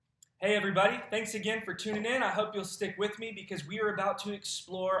Hey everybody, thanks again for tuning in. I hope you'll stick with me because we are about to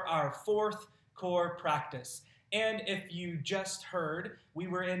explore our fourth core practice. And if you just heard, we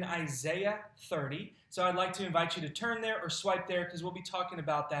were in Isaiah 30. So I'd like to invite you to turn there or swipe there because we'll be talking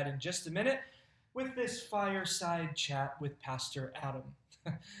about that in just a minute with this fireside chat with Pastor Adam.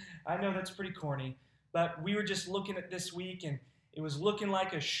 I know that's pretty corny, but we were just looking at this week and it was looking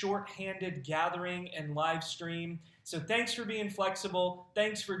like a short-handed gathering and live stream. So thanks for being flexible.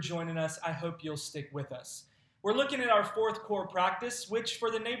 Thanks for joining us. I hope you'll stick with us. We're looking at our fourth core practice, which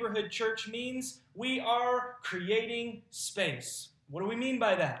for the neighborhood church means we are creating space. What do we mean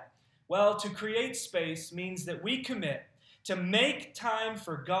by that? Well, to create space means that we commit to make time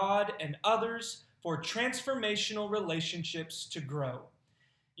for God and others for transformational relationships to grow.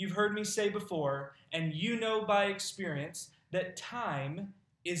 You've heard me say before, and you know by experience, that time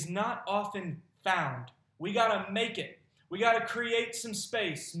is not often found. We got to make it. We got to create some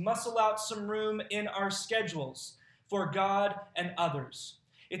space, muscle out some room in our schedules for God and others.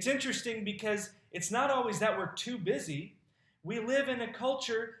 It's interesting because it's not always that we're too busy. We live in a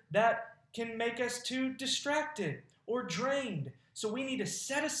culture that can make us too distracted or drained. So we need to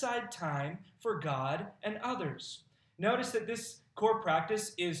set aside time for God and others. Notice that this core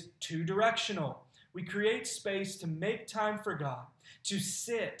practice is two-directional. We create space to make time for God, to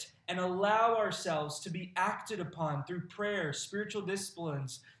sit and allow ourselves to be acted upon through prayer, spiritual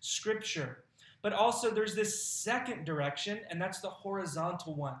disciplines, scripture. But also there's this second direction, and that's the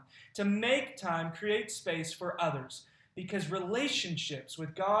horizontal one, to make time, create space for others, because relationships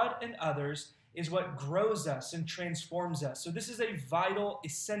with God and others is what grows us and transforms us. So this is a vital,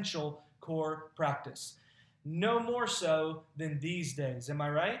 essential core practice. No more so than these days, am I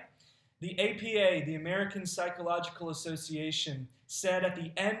right? The APA, the American Psychological Association, said at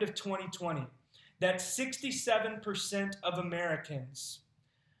the end of 2020 that 67% of Americans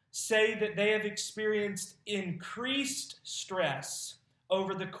say that they have experienced increased stress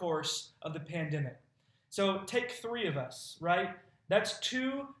over the course of the pandemic. So take 3 of us, right? That's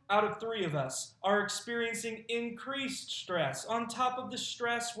 2 out of 3 of us are experiencing increased stress on top of the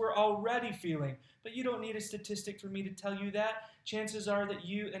stress we're already feeling. But you don't need a statistic for me to tell you that. Chances are that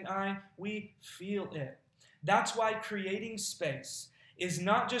you and I, we feel it. That's why creating space is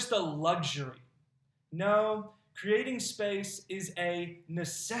not just a luxury. No, creating space is a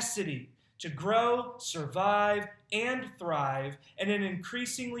necessity to grow, survive, and thrive in an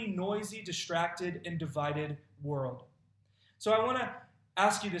increasingly noisy, distracted, and divided world. So I want to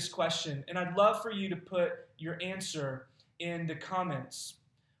ask you this question, and I'd love for you to put your answer in the comments.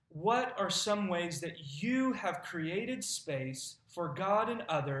 What are some ways that you have created space for God and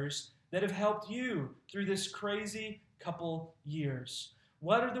others that have helped you through this crazy couple years?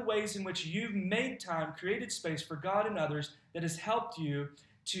 What are the ways in which you've made time, created space for God and others that has helped you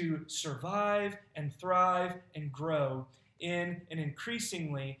to survive and thrive and grow in an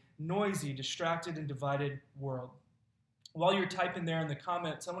increasingly noisy, distracted, and divided world? While you're typing there in the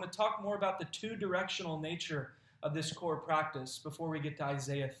comments, I want to talk more about the two-directional nature of this core practice before we get to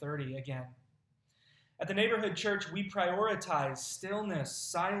Isaiah 30 again. At the neighborhood church, we prioritize stillness,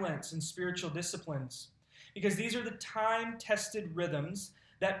 silence, and spiritual disciplines because these are the time-tested rhythms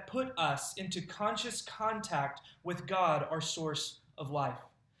that put us into conscious contact with God, our source of life.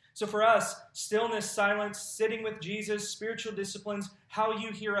 So for us, stillness, silence, sitting with Jesus, spiritual disciplines, how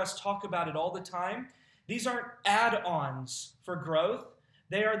you hear us talk about it all the time, these aren't add-ons for growth.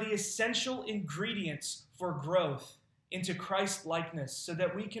 They are the essential ingredients for growth into Christ-likeness so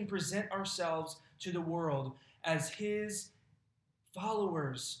that we can present ourselves to the world as His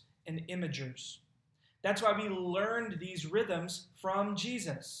followers and imagers. That's why we learned these rhythms from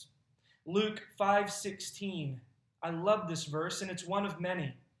Jesus. Luke 5:16. I love this verse, and it's one of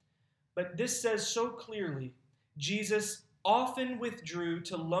many. But this says so clearly, Jesus often withdrew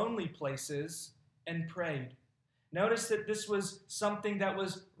to lonely places and prayed. Notice that this was something that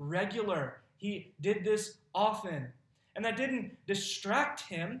was regular. He did this often. And that didn't distract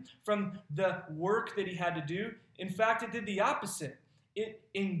him from the work that he had to do. In fact, it did the opposite. It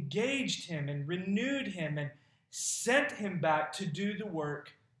engaged him and renewed him and sent him back to do the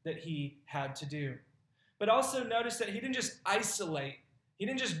work that he had to do. But also notice that he didn't just isolate. He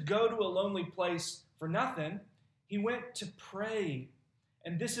didn't just go to a lonely place for nothing. He went to pray.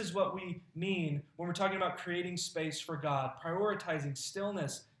 And this is what we mean when we're talking about creating space for God, prioritizing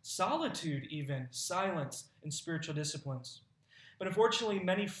stillness, solitude even, silence, and spiritual disciplines. But unfortunately,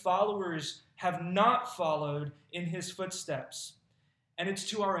 many followers have not followed in his footsteps. And it's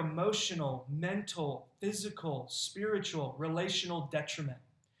to our emotional, mental, physical, spiritual, relational detriment.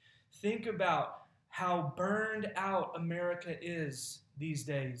 Think about how burned out America is these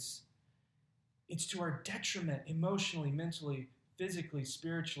days. It's to our detriment emotionally, mentally, physically,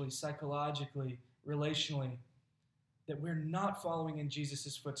 spiritually, psychologically, relationally, that we're not following in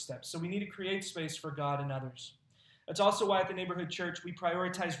Jesus' footsteps. So we need to create space for God and others. That's also why at the Neighborhood Church we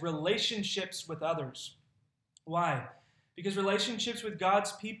prioritize relationships with others. Why? Because relationships with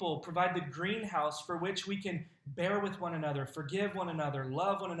God's people provide the greenhouse for which we can bear with one another, forgive one another,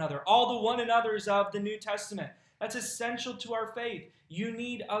 love one another, all the one another's of the New Testament. That's essential to our faith. You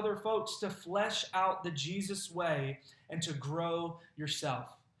need other folks to flesh out the Jesus way and to grow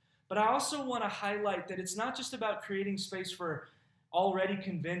yourself. But I also want to highlight that it's not just about creating space for already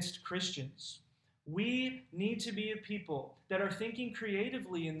convinced Christians. We need to be a people that are thinking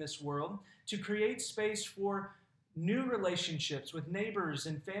creatively in this world to create space for new relationships with neighbors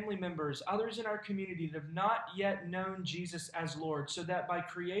and family members, others in our community that have not yet known Jesus as Lord, so that by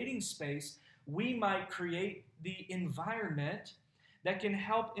creating space, we might create the environment that can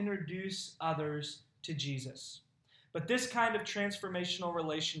help introduce others to Jesus. But this kind of transformational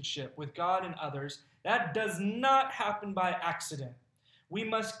relationship with God and others, that does not happen by accident. We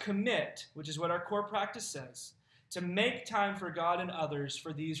must commit, which is what our core practice says, to make time for God and others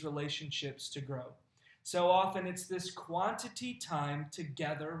for these relationships to grow. So often it's this quantity time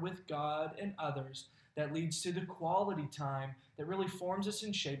together with God and others that leads to the quality time that really forms us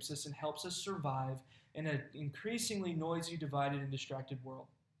and shapes us and helps us survive in an increasingly noisy, divided, and distracted world.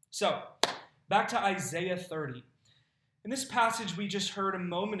 So, back to Isaiah 30. In this passage we just heard a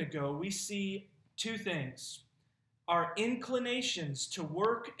moment ago, we see two things: our inclinations to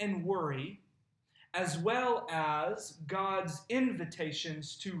work and worry, as well as God's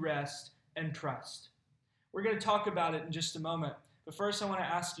invitations to rest and trust. We're going to talk about it in just a moment. But first I want to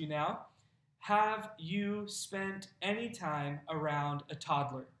ask you now, have you spent any time around a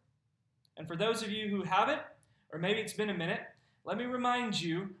toddler? And for those of you who haven't, or maybe it's been a minute, let me remind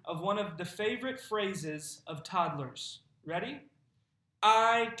you of one of the favorite phrases of toddlers. Ready?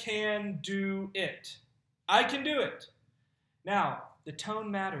 I can do it. I can do it. Now, the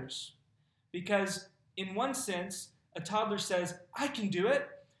tone matters, because in one sense, a toddler says, I can do it,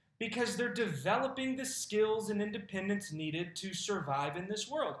 because they're developing the skills and independence needed to survive in this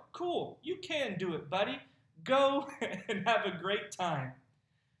world. Cool, you can do it, buddy. Go and have a great time.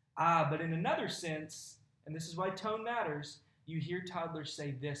 But in another sense, and this is why tone matters, you hear toddlers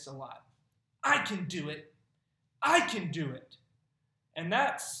say this a lot. I can do it. I can do it. And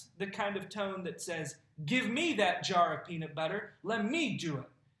that's the kind of tone that says, give me that jar of peanut butter. Let me do it.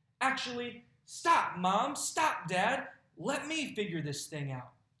 Actually, stop, Mom. Stop, Dad. Let me figure this thing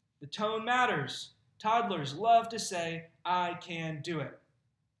out. The tone matters. Toddlers love to say, I can do it.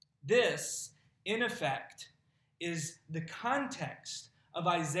 This, in effect, is the context of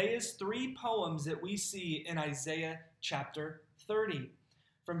Isaiah's 3 poems that we see in Isaiah chapter 30,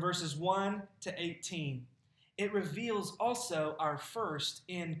 from verses 1 to 18. It reveals also our first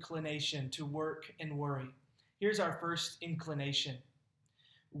inclination to work and worry. Here's our first inclination.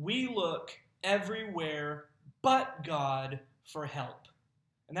 We look everywhere but God for help.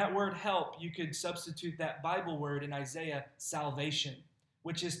 And that word help, you could substitute that Bible word in Isaiah, salvation,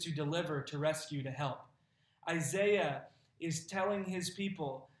 which is to deliver, to rescue, to help. Isaiah is telling his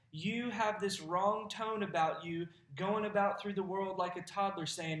people, you have this wrong tone about you, going about through the world like a toddler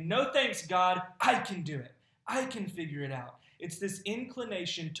saying, no thanks, God, I can do it. I can figure it out. It's this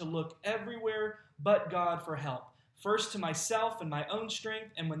inclination to look everywhere but God for help. First to myself and my own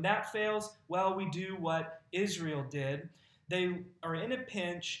strength, and when that fails, well, we do what Israel did. They are in a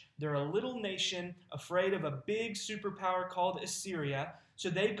pinch. They're a little nation afraid of a big superpower called Assyria, so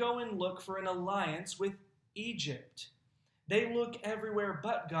they go and look for an alliance with Egypt. They look everywhere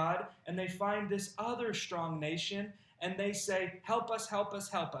but God, and they find this other strong nation, and they say, help us, help us,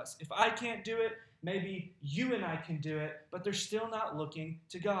 help us. If I can't do it, maybe you and I can do it, but they're still not looking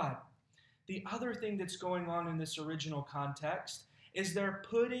to God. The other thing that's going on in this original context is they're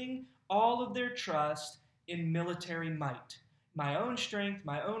putting all of their trust in military might. My own strength,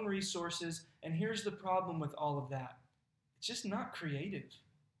 my own resources, and here's the problem with all of that. It's just not creative.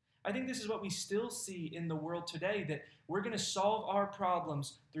 I think this is what we still see in the world today, that we're going to solve our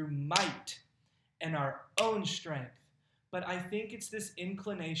problems through might and our own strength. But I think it's this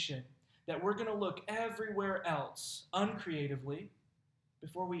inclination that we're going to look everywhere else uncreatively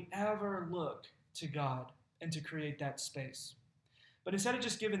before we ever look to God and to create that space. But instead of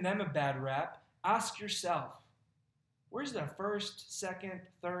just giving them a bad rap, ask yourself, where's the first, second,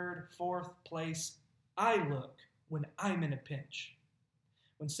 third, fourth place I look when I'm in a pinch?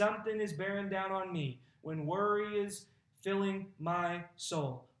 When something is bearing down on me, when worry is filling my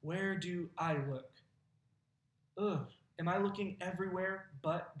soul, where do I look? Am I looking everywhere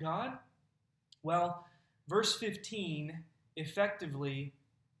but God? Well, verse 15 effectively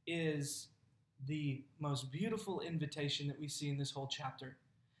is the most beautiful invitation that we see in this whole chapter.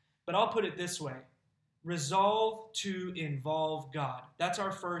 But I'll put it this way. Resolve to involve God. That's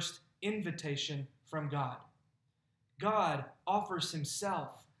our first invitation from God. God offers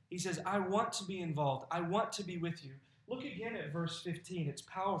himself. He says, I want to be involved. I want to be with you. Look again at verse 15. It's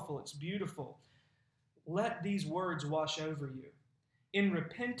powerful. It's beautiful. Let these words wash over you. In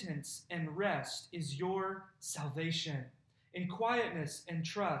repentance and rest is your salvation. In quietness and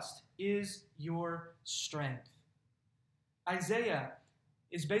trust is your strength. Isaiah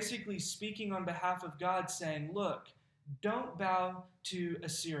is basically speaking on behalf of God, saying, look, don't bow to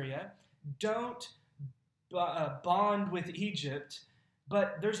Assyria. Don't bond with Egypt.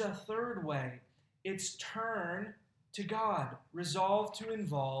 But there's a third way. It's turn to God. Resolve to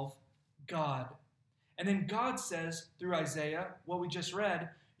involve God. And then God says through Isaiah, what we just read,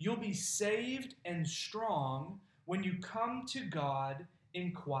 you'll be saved and strong when you come to God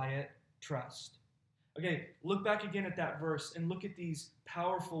in quiet trust. Okay, look back again at that verse and look at these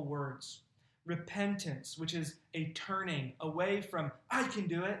powerful words. Repentance, which is a turning away from I can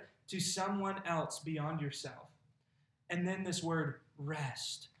do it to someone else beyond yourself. And then this word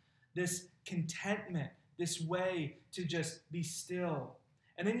rest, this contentment, this way to just be still.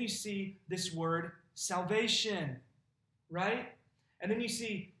 And then you see this word salvation, right? And then you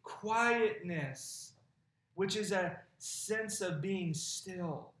see quietness, which is a sense of being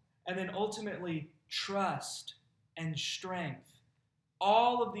still. And then ultimately trust and strength.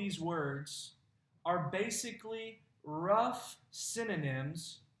 All of these words are basically rough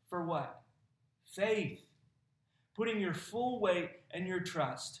synonyms for what? Faith. Putting your full weight and your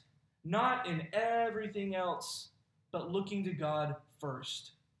trust, not in everything else, but looking to God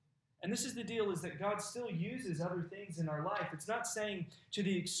first. And this is the deal, is that God still uses other things in our life. It's not saying to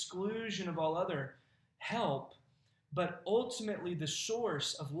the exclusion of all other help, but ultimately the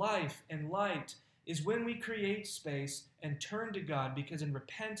source of life and light is when we create space and turn to God, because in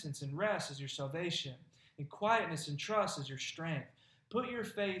repentance and rest is your salvation. In quietness and trust is your strength. Put your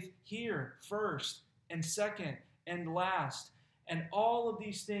faith here first and second and last. And all of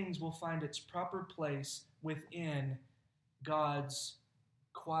these things will find its proper place within God's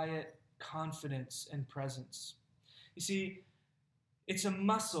quiet confidence and presence. You see, it's a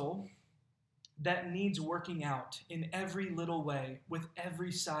muscle that needs working out in every little way, with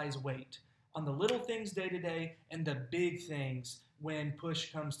every size weight, on the little things day to day and the big things when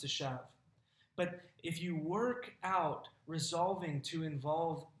push comes to shove. But if you work out resolving to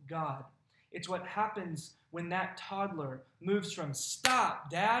involve God, it's what happens when that toddler moves from, stop,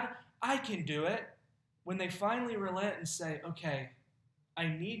 Dad, I can do it, when they finally relent and say, okay, I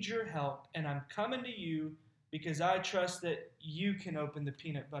need your help, and I'm coming to you because I trust that you can open the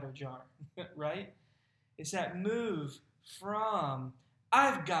peanut butter jar, right? It's that move from,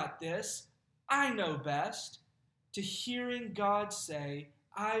 I've got this, I know best, to hearing God say,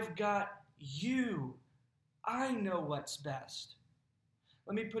 I've got you, I know what's best.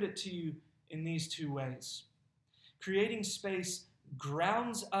 Let me put it to you in these two ways. Creating space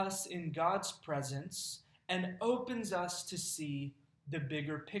grounds us in God's presence and opens us to see the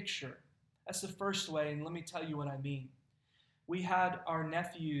bigger picture. That's the first way, and let me tell you what I mean. We had our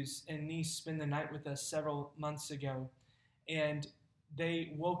nephews and niece spend the night with us several months ago, and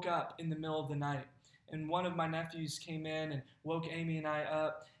they woke up in the middle of the night. And one of my nephews came in and woke Amy and I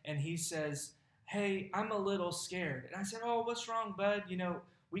up, and he says, hey, I'm a little scared. And I said, oh, what's wrong, bud?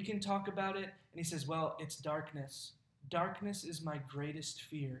 We can talk about it. And he says, well, it's darkness. Darkness is my greatest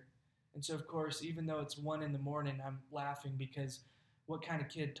fear. And so, of course, even though it's 1 a.m, I'm laughing because what kind of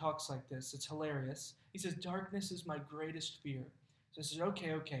kid talks like this? It's hilarious. He says, darkness is my greatest fear. So I said,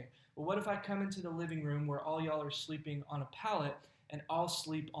 okay. Well, what if I come into the living room where all y'all are sleeping on a pallet and I'll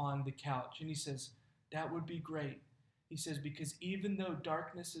sleep on the couch? And he says, that would be great. He says, because even though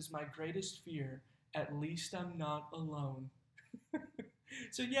darkness is my greatest fear, at least I'm not alone.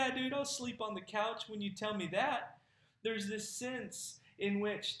 So yeah, dude, I'll sleep on the couch when you tell me that. There's this sense in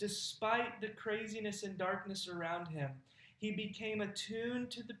which, despite the craziness and darkness around him, he became attuned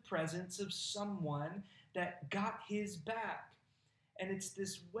to the presence of someone that got his back. And it's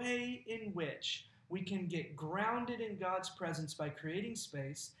this way in which we can get grounded in God's presence by creating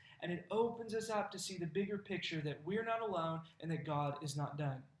space, and it opens us up to see the bigger picture that we're not alone and that God is not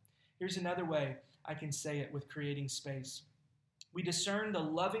done. Here's another way I can say it with creating space. We discern the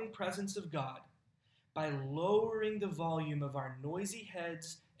loving presence of God by lowering the volume of our noisy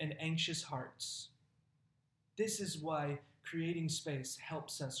heads and anxious hearts. This is why creating space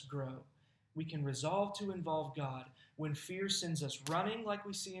helps us grow. We can resolve to involve God when fear sends us running, like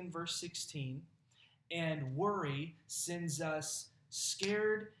we see in verse 16, And worry sends us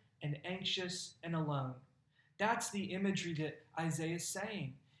scared and anxious and alone. That's the imagery that Isaiah is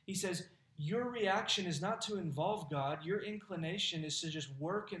saying. He says, your reaction is not to involve God. Your inclination is to just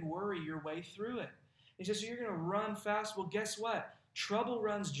work and worry your way through it. He says, so you're going to run fast. Well, guess what? Trouble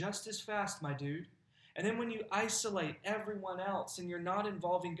runs just as fast, my dude. And then when you isolate everyone else and you're not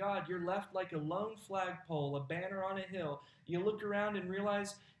involving God, you're left like a lone flagpole, a banner on a hill. You look around and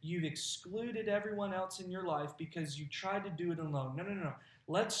realize you've excluded everyone else in your life because you tried to do it alone. No.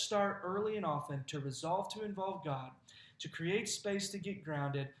 Let's start early and often to resolve to involve God, to create space to get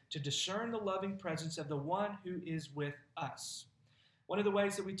grounded, to discern the loving presence of the one who is with us. One of the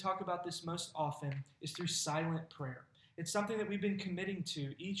ways that we talk about this most often is through silent prayer. It's something that we've been committing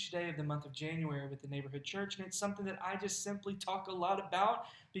to each day of the month of January with the neighborhood church, and it's something that I just simply talk a lot about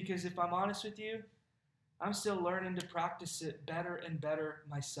because if I'm honest with you, I'm still learning to practice it better and better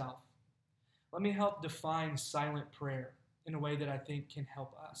myself. Let me help define silent prayer in a way that I think can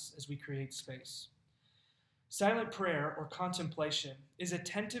help us as we create space. Silent prayer, or contemplation, is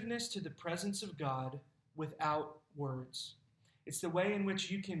attentiveness to the presence of God without words. It's the way in which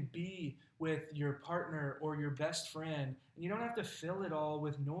you can be with your partner or your best friend, and you don't have to fill it all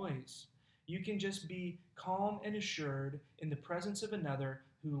with noise. You can just be calm and assured in the presence of another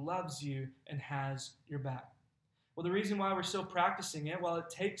who loves you and has your back. Well, the reason why we're still practicing it, while it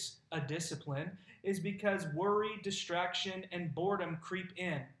takes a discipline, is because worry, distraction, and boredom creep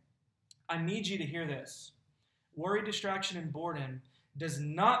in. I need you to hear this. Worry, distraction, and boredom does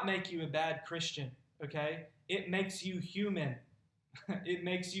not make you a bad Christian, okay? It makes you human. It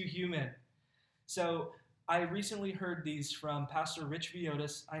makes you human. So I recently heard these from Pastor Rich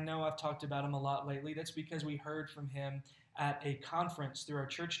VILLODAS. I know I've talked about him a lot lately. That's because we heard from him at a conference through our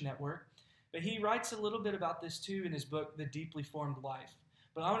church network. But he writes a little bit about this too in his book, The Deeply Formed Life.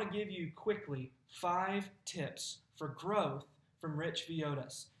 But I want to give you quickly 5 tips for growth from Rich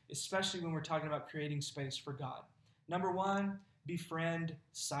VILLODAS, especially when we're talking about creating space for God. Number 1, befriend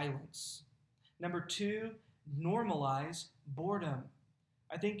silence. Number 2, normalize boredom.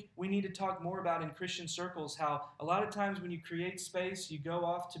 I think we need to talk more about in Christian circles how a lot of times when you create space, you go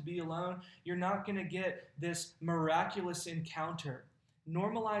off to be alone, you're not going to get this miraculous encounter.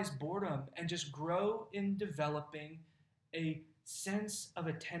 Normalize boredom and just grow in developing a sense of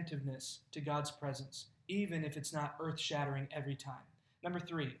attentiveness to God's presence, even if it's not earth-shattering every time. Number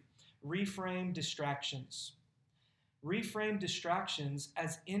 3, reframe distractions. Reframe distractions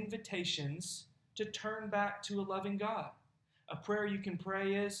as invitations to turn back to a loving God. A prayer you can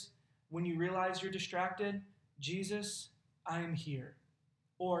pray is, when you realize you're distracted, Jesus, I am here.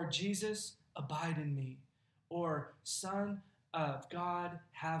 Or Jesus, abide in me. Or Son of God,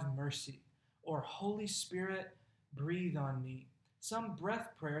 have mercy. Or Holy Spirit, breathe on me. Some breath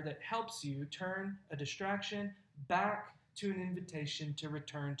prayer that helps you turn a distraction back to an invitation to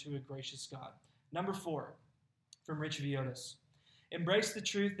return to a gracious God. Number 4, from Rich VILLODAS. Embrace the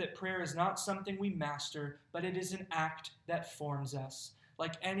truth that prayer is not something we master, but it is an act that forms us.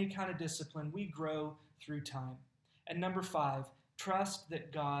 Like any kind of discipline, we grow through time. And number 5, trust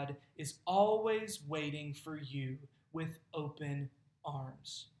that God is always waiting for you with open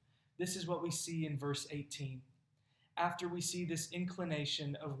arms. This is what we see in verse 18. After we see this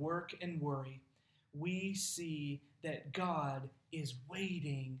inclination of work and worry, we see that God is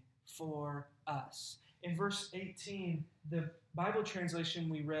waiting for us. In verse 18, the Bible translation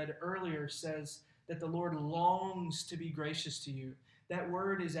we read earlier says that the Lord longs to be gracious to you. That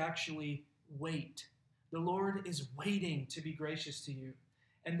word is actually wait. The Lord is waiting to be gracious to you.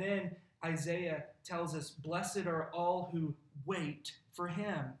 And then Isaiah tells us, blessed are all who wait for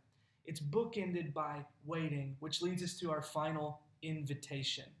him. It's bookended by waiting, which leads us to our final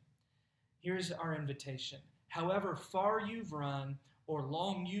invitation. Here's our invitation. However far you've run or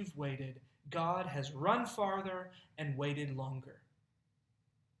long you've waited, God has run farther and waited longer.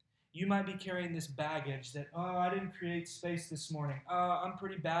 You might be carrying this baggage that, I didn't create space this morning. I'm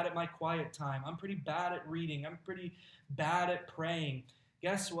pretty bad at my quiet time. I'm pretty bad at reading. I'm pretty bad at praying.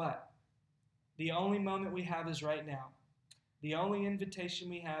 Guess what? The only moment we have is right now. The only invitation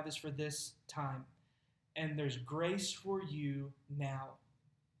we have is for this time. And there's grace for you now.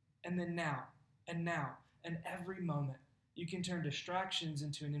 And then now. And every moment. You can turn distractions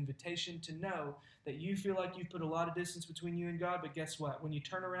into an invitation to know that you feel like you've put a lot of distance between you and God, but guess what? When you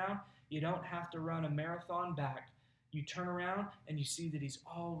turn around, you don't have to run a marathon back. You turn around and you see that he's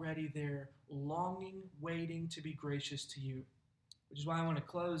already there, longing, waiting to be gracious to you. Which is why I want to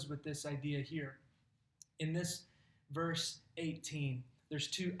close with this idea here. In this verse 18, there's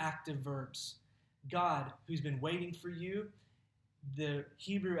 2 active verbs. God, who's been waiting for you, the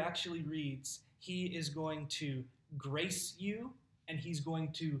Hebrew actually reads, He is going to grace you, and he's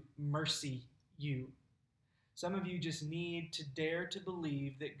going to mercy you. Some of you just need to dare to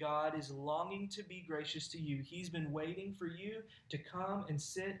believe that God is longing to be gracious to you. He's been waiting for you to come and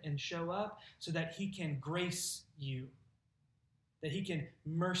sit and show up so that he can grace you, that he can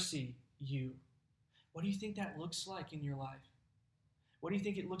mercy you. What do you think that looks like in your life? What do you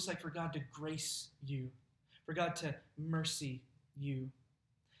think it looks like for God to grace you, for God to mercy you? You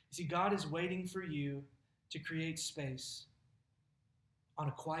see, God is waiting for you to create space on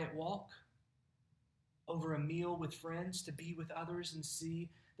a quiet walk, over a meal with friends, to be with others and see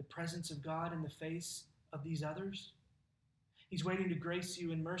the presence of God in the face of these others. He's waiting to grace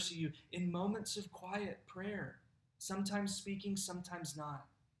you and mercy you in moments of quiet prayer, sometimes speaking, sometimes not.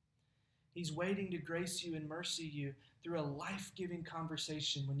 He's waiting to grace you and mercy you through a life-giving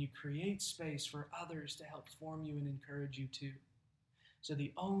conversation when you create space for others to help form you and encourage you too. So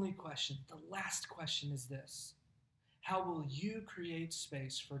the only question, the last question is this: how will you create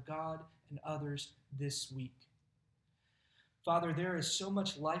space for God and others this week? Father, there is so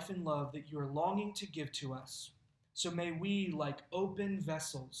much life and love that you are longing to give to us. So may we, like open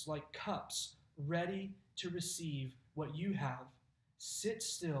vessels, like cups, ready to receive what you have, sit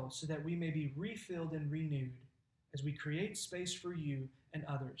still so that we may be refilled and renewed as we create space for you and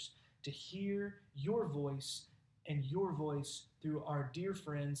others to hear your voice and your voice through our dear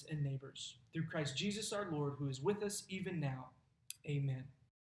friends and neighbors. Through Christ Jesus our Lord, who is with us even now. Amen.